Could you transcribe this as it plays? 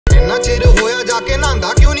इन्ना चिर होया जाके नहांदा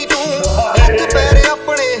क्यों नहीं तू हत्थ पैर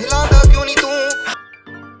अपने हिलांदा क्यों नहीं तू।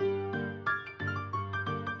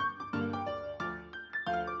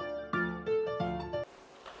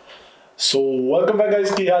 सो वेलकम बैक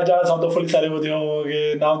गाइस, की हाल चाल सब तो फुल सारे वधिया होवोगे।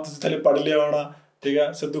 नाम तुसीं थले पढ़ लिया होना, ठीक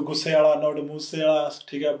है। सिद्धू गुस्सेवाला नॉट मूसेवाला,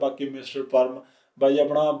 ठीक है। बाकी मिस्टर परम भाई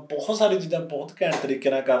अपना बहुत सारी चीज़ां बहुत घैंट तरीके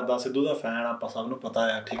नाल करदा। सिद्धू दा फैन आपां सब नूं पता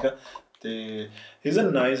है, ठीक है। ते he is a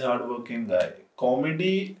nice hard working guy.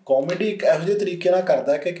 Comedy एक इहो जिहे तरीके नाल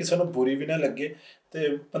करदा कि किसी नूं बुरी भी ना लगे ते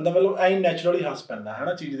बंदा मतलब ऐ नैचुरली हस पैंदा है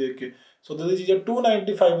ना चीज़ देख के। सो दी चीज़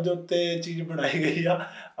 295 दे उत्ते चीज़ बनाई गई आ।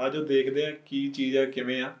 आजो देखदे आ की चीज़ है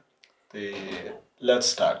किवें आ ते लैट्स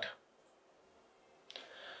स्टार्ट।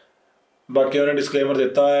 बाकी उन्हें डिस्कलेमर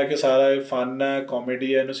दिता है कि सारा ये फन है,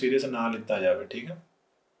 कॉमेडी है, इन्हू सीरियस ना लिता जाए, ठीक है।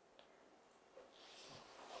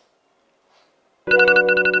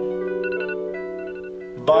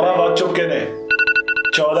 12 बज चुके ने,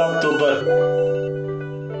 14 अक्तूबर।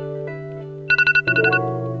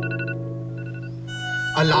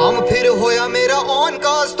 अलार्म फिर होया मेरा ऑन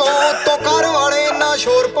कास्ट तो घर वाले ना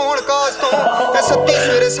शोर पाउण कास्ट तो सत्ती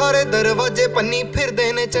सवेरे सारे दरवाजे पन्नी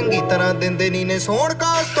फिरदे ने चंगी तरह दिंदे नी ने सौण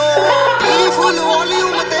कास्ट टीवी फुल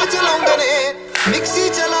वॉल्यूम ते चलाउंदे ने मिक्सी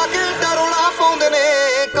चला के डरोला पाउंदे ने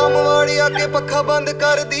कम वाली आके पक्खा बंद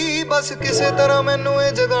कर दी बस किसे तरह मैनू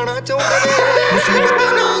ये जगाना चाहुंदे ने मुसीबत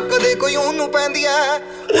ना कदे कोई ओनू पैंदी है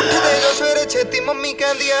उठदे जो सवेरे छेती मम्मी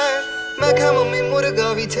कहंदी है मैं क्या मम्मी मुर्गा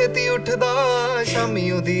भी छेती उठदा शामी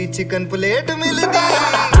ओदी चिकन प्लेट मिलदी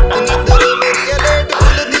नींदर मेरी लेट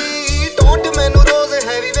खुलदी टोंट मैनू रोज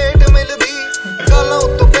हैवी वेट मिलदी गालां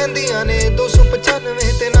उत्तों पैंदियां ने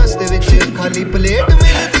 295 ते नाश्ते विच खाली प्लेट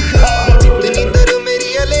मिलदी नींदर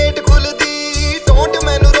मेरी लेट खुलदी टोंट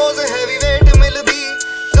मैनू रोज हैवी वेट मिलदी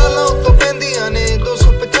गालां उत्तों पैंदियां ने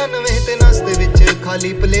 295 ते नाश्ते विच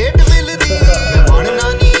खाली प्लेट मिलदी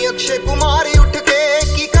बनना नी अक्षय कुमार उठ के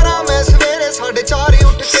की करा मैं सवेरे 4:30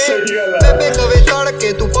 उठ के बेबे कवे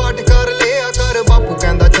तड़के तू पाठ कर लिया कर बापू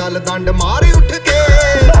कहंदा चल दंड मार उठ के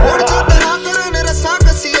हुण चादरा करन रस्सा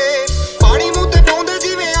कसीए पानी मुंह ते पाउंदे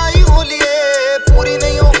जिवें आई होलीए पूरी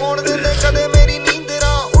नहीं होण दिंदे कदे मेरी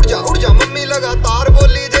नींदरा उड़ जा मम्मी लगातार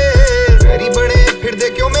बोली जे मेरी बने फिरदे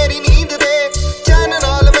क्यों मेरी नींद दे चैन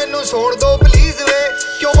नाल मैनू सोण दो प्लीज वे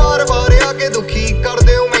क्यों बार-बार आके दुखी कर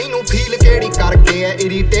दिओ मैनू फील केड़ी करके है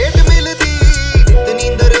इरिटेट मिलदी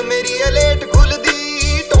नींदर मेरी लेट खुलदी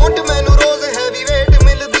टोंट मैनू रोज हैवी वेट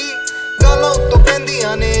मिलदी गालां उत्तों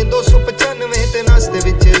पैंदियां ने 295 ते नाश्ते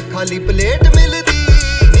विच खाली प्लेट मिलदी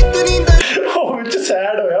नित नींदर ओ विच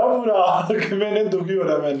सैड होया पूरा कि मैंने दुखी हो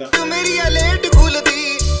रहा मैंने मेरी लेट खुलदी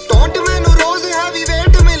टोंट मैनू रोज हैवी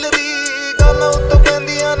वेट मिलदी गालां उत्तों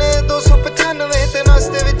पैंदियां ने 295 ते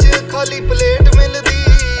नाश्ते विच खाली प्लेट मिलदी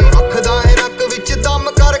रखदा है नक विच दम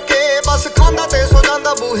करके बस खांदा ते सो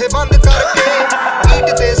जांदा बूहे बंद करके पीट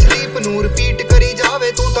ते स्लीप नू रिपीट करी जावे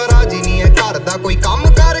तू तां राजी नहीं है घर दा कोई काम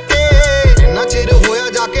करके इन्ना चिर होया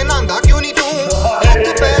जाके नहांदा क्यों नहीं तू हत्थ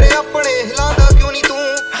पैर अपने हिलांदा क्यों नहीं तू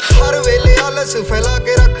हर वेले आलस फैला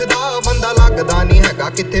के रखदा बंदा लगदा नहीं हैगा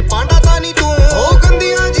किथे पांडा तां नहीं तू ओ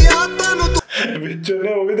गंदियां जी आदतां नू विच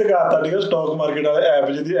ने वो भी दिखाता, ठीक है। स्टॉक मार्केट वाले ऐप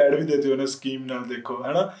जिहदी ऐड भी देती उन्हें स्कीम नाल देखो,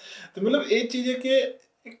 है ना। तो मतलब ये चीज़ है कि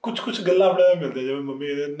कुछ गल्लां अपने मिलते जिवें मम्मी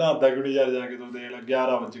नहाता क्यों नहीं यार जाके तू देख ला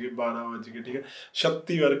 11 बज गए 12 बज गए, ठीक है।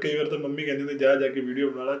 36 बार कई बार तो मम्मी कहती होंदी जा जाके वीडियो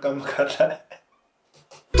बना ला कम कर ला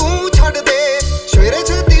तू छड़ दे सवेरे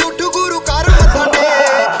छेती उठ गुरु कर मत्था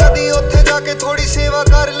टेक कदी उत्थे जाके थोड़ी सेवा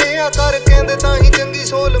कर लिया कर कहंदे तां ही चंगी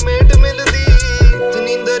सोलमेट मिलदी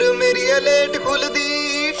नींदर मेरी late खुलदी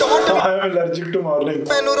taunt I am allergic to morning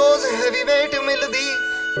मैनू रोज हैवी वेट मिलदी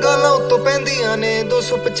गालां उत्तों पैंदियां ने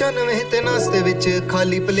 295 ते नाश्ते विच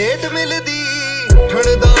खाली प्लेट मिलदी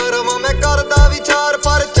उठणदा रवां मैं करदा विचार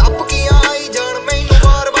पर झपकियां आई जाण मैनू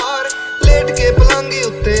बार-बार लेट के पलंगी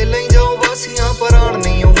उत्ते लई जाओ वासियां पर आण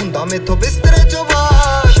नहीं हुंदा मेथों बिस्तरे चों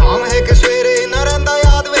बाहर शाम है कि सवेरे ना रहिंदा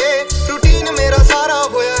याद वे रूटीन मेरा सारा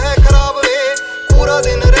होया है खराब वे पूरा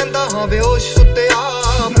दिन रहिंदा हां बेहोश सुत्तिया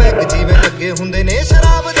पैग जिवें लगे हुंदे ने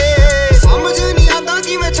शराब दे समझ नहीं आंदा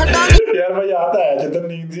कि मैं छड्डां यार भाई आता है जिद्दन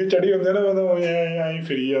नींद सी चढ़ी होंदी है ना बंदा यहीं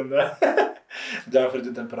फ्री होंदा ਜਾਂ ਫਿਰ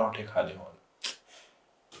ਜਿੱਦਣ ਪਰੌਂਠੇ ਖਾ ਲਿਓ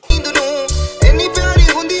नींद नू इन्नी प्यारी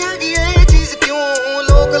हुंदी हैगी ये चीज क्यों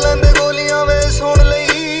लोग लैंदे गोलियां वे सुन लई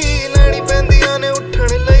लैनी पैंदियां ने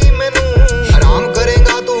उठण लई मैनू आराम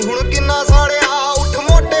करेगा तू हुण किन्ना साड़िया उठ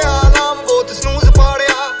मोटिया अलार्म बहुत स्नूज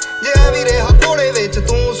पाड़िया जे भी रेहा घोड़े विच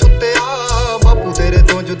तू सुत्तिया बापू तेरे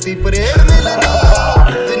तो जुत्ती परेड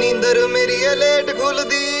मिलदी नींदर मेरी लेट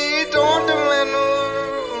खुलदी टोंट मैनू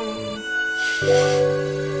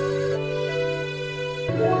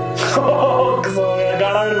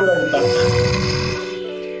गाना भी नहीं बुरा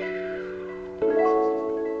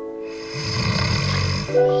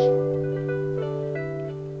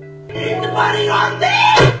हाँ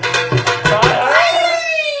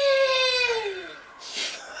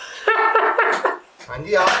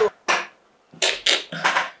जी आप तो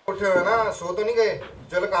उठे हुए ना, सो तो नहीं गए?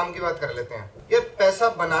 चलो काम की बात कर लेते हैं। ये पैसा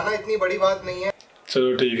बनाना इतनी बड़ी बात नहीं है।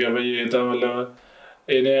 चलो ठीक है भाई, ये तो मतलब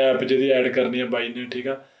ਇਹਨੇ ਐਪ ਜਿਹਦੀ ਐਡ ਕਰਨੀ ਹੈ ਬਾਈ ਨੇ, ਠੀਕ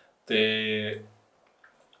ਆ, ਤੇ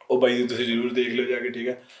ਉਹ ਬਾਈ ਦੀ ਤੁਸੀਂ ਜ਼ਰੂਰ ਦੇਖ ਲਿਓ ਜਾ ਕੇ, ਠੀਕ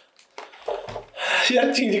ਆ।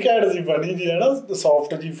 ਯਾਰ ਚੀਜ਼ ਘੈਂਟ ਸੀ, ਫਨੀ ਜੀ ਹੈ ਨਾ,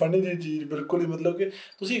 ਸੌਫਟ ਜੀ ਫਨੀ ਜੀ ਚੀਜ਼ ਬਿਲਕੁਲ ਹੀ, ਮਤਲਬ ਕਿ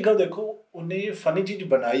ਤੁਸੀਂ ਇੱਕ ਗੱਲ ਦੇਖੋ, ਉਹਨੇ ਫਨੀ ਚੀਜ਼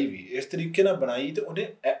ਬਣਾਈ ਵੀ ਇਸ ਤਰੀਕੇ ਨਾਲ ਬਣਾਈ, ਤੇ ਉਹਨੇ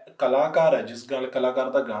ਕਲਾਕਾਰ ਹੈ ਜਿਸ ਗੱਲ ਕਲਾਕਾਰ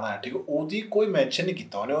ਦਾ ਗਾਣਾ ਹੈ, ਠੀਕ ਹੈ, ਉਹਦੀ ਕੋਈ ਮੈਂਸ਼ਨ ਨਹੀਂ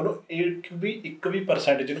ਕੀਤਾ ਉਹਨੇ, ਉਹਨੂੰ ਇੱਕ ਵੀ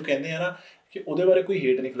ਪਰਸੈਂਟ ਜਿਹਨੂੰ ਕਹਿੰਦੇ ਆ ਨਾ ਕਿ ਉਹਦੇ ਬਾਰੇ ਕੋਈ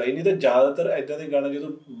ਹੇਟ ਨਹੀਂ ਫਲਾਈ। ਨਹੀਂ ਤਾਂ ਜ਼ਿਆਦਾਤਰ ਇੱਦਾਂ ਦੇ ਗਾਣੇ ਜਦੋਂ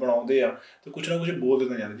ਬਣਾਉਂਦੇ ਆ ਤਾਂ ਕੁਛ ਨਾ ਕੁਛ ਬੋਲ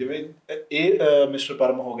ਦਿੰਦੇ ਜਾਂਦੇ, ਜਿਵੇਂ ਇਹ ਮਿਸਟਰ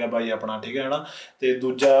ਪਰਮ ਹੋ ਗਿਆ ਬਾਈ ਆਪਣਾ, ਠੀਕ ਹੈ ਨਾ, ਅਤੇ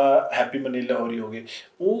ਦੂਜਾ ਹੈਪੀ ਮਨੀਲਾ ਹੋਰੀ ਹੋ ਗਏ,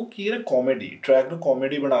 ਉਹ ਕੀ ਹੈ ਨਾ ਕਾਮੇਡੀ ਟਰੈਕ ਨੂੰ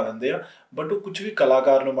ਕਾਮੇਡੀ ਬਣਾ ਲੈਂਦੇ ਆ, ਬਟ ਉਹ ਕੁਛ ਵੀ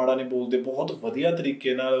ਕਲਾਕਾਰ ਨੂੰ ਮਾੜਾ ਨਹੀਂ ਬੋਲਦੇ, ਬਹੁਤ ਵਧੀਆ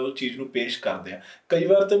ਤਰੀਕੇ ਨਾਲ ਉਹ ਚੀਜ਼ ਨੂੰ ਪੇਸ਼ ਕਰਦੇ ਆ। ਕਈ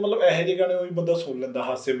ਵਾਰ ਤਾਂ ਮਤਲਬ ਇਹੋ ਜਿਹੇ ਗਾਣੇ ਉਹ ਵੀ ਬੰਦਾ ਸੁਣ ਲੈਂਦਾ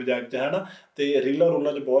ਹਾਸੇ ਮਜ਼ਾਕ 'ਚ, ਹੈ ਨਾ, ਅਤੇ ਰੀਲਾਂ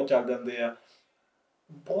ਰੂਲਾਂ 'ਚ ਬਹੁਤ ਚੱਲ ਜਾਂਦੇ ਆ।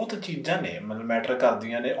 ਬਹੁਤ ਚੀਜ਼ਾਂ ਨੇ ਮਤਲਬ ਮੈਟਰ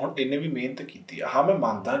ਕਰਦੀਆਂ ਨੇ। ਹੁਣ ਇਹਨੇ ਵੀ ਮਿਹਨਤ ਕੀਤੀ ਆ। ਹਾਂ ਮੈਂ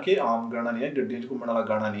ਮੰਨਦਾ ਕਿ ਆਮ ਗਾਣਾ ਨਹੀਂ ਹੈ, ਗੱਡੀਆਂ 'ਚ ਘੁੰਮਣ ਵਾਲਾ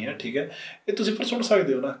ਗਾਣਾ ਨਹੀਂ ਹੈ, ਠੀਕ ਹੈ, ਇਹ ਤੁਸੀਂ ਪਰ ਸੁਣ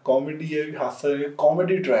ਸਕਦੇ ਹੋ ਨਾ, ਕਾਮੇਡੀ ਹੈ, ਹਾਸਾ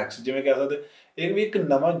ਕਾਮੇਡੀ ਟਰੈਕਸ ਜਿਵੇਂ ਕਹਿ ਸਕਦੇ, ਇਹ ਵੀ ਇੱਕ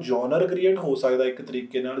ਨਵਾਂ ਜੋਨਰ ਕ੍ਰੀਏਟ ਹੋ ਸਕਦਾ ਇੱਕ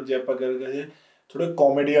ਤਰੀਕੇ ਨਾਲ, ਜੇ ਆਪਾਂ ਗੱਲ ਕਰੀਏ ਥੋੜ੍ਹੇ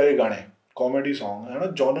ਕਾਮੇਡੀ ਵਾਲੇ ਗਾਣੇ, ਕਾਮੇਡੀ ਸੌਂਗ, ਹੈ ਨਾ,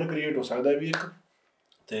 ਜੋਨਰ ਕ੍ਰੀਏਟ ਹੋ ਸਕਦਾ ਵੀ ਇੱਕ।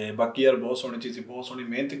 ਅਤੇ ਬਾਕੀ ਯਾਰ ਬਹੁਤ ਸੋਹਣੀ ਚੀਜ਼ ਸੀ, ਬਹੁਤ ਸੋਹਣੀ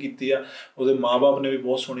ਮਿਹਨਤ ਕੀਤੀ ਆ, ਉਹਦੇ ਮਾਂ ਬਾਪ ਨੇ ਵੀ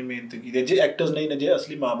ਬਹੁਤ ਸੋਹਣੀ ਮਿਹਨਤ ਕੀਤੀ ਹੈ। ਜੇ ਐਕਟਰਸ ਨਹੀਂ ਨੇ, ਜੇ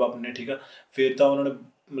ਅਸਲੀ ਮਾਂ ਬਾਪ ਨੇ, ਠੀਕ ਆ, ਫਿਰ ਤਾਂ ਉਹਨਾਂ ਨੇ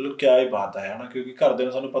ਮਤਲਬ ਕਿਆ ਹੀ ਬਾਤ ਹੈ ਨਾ, ਕਿਉਂਕਿ ਘਰਦਿਆਂ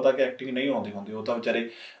ਨੂੰ ਸਾਨੂੰ ਪਤਾ ਕਿ ਐਕਟਿੰਗ ਨਹੀਂ ਆਉਂਦੀ ਹੁੰਦੀ, ਉਹ ਤਾਂ ਵਿਚਾਰੇ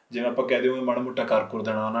ਜਿਵੇਂ ਆਪਾਂ ਕਹਿ ਦਿਓ ਮਾੜਾ ਮੋਟਾ ਕਰ ਕੁਰ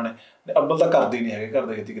ਦੇਣਾ ਉਹਨਾਂ ਨੇ, ਅੱਬਲ ਤਾਂ ਕਰਦੇ ਹੀ ਨਹੀਂ ਹੈਗੇ ਘਰ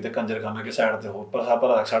ਦੇ, ਕਿਤੇ ਕੰਜਰਖਾਨਾ ਕਿ ਸਾਈਡ 'ਤੇ ਹੋ, ਪਰ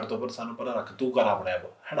ਰੱਖ ਛੱਡ ਤੋਂ, ਪਰ ਸਾਨੂੰ ਪਤਾ ਰੱਖ, ਤੂੰ ਕਰ ਆਪਣੇ ਆਪ,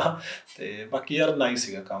 ਹੈ ਨਾ। ਅਤੇ ਬਾਕੀ ਯਾਰ ਨਾਈਸ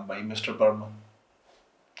ਸੀਗਾ ਕੰਮ ਬਾਈ ਮਿਸਟਰ ਪਰਮ,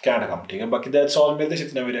 ਘੈਂਟ ਕੰਮ, ਠੀਕ ਹੈ। ਬਾਕੀ ਦੈਟਸ ਆਲ, ਮਿਲਦੇ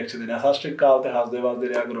ਛੇਤੀ ਨਵੇਂ ਰਿਐਕਸ਼ਨ ਦੇ ਨਾਲ। ਸਤਿ ਸ਼੍ਰੀ ਅਕਾਲ, ਅਤੇ ਹੱਸਦੇ ਵੱਸਦੇ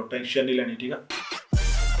ਰਿਹਾ ਕਰੋ, ਟੈਨਸ਼ਨ ਨਹੀਂ ਲੈਣੀ, ਠੀਕ ਆ।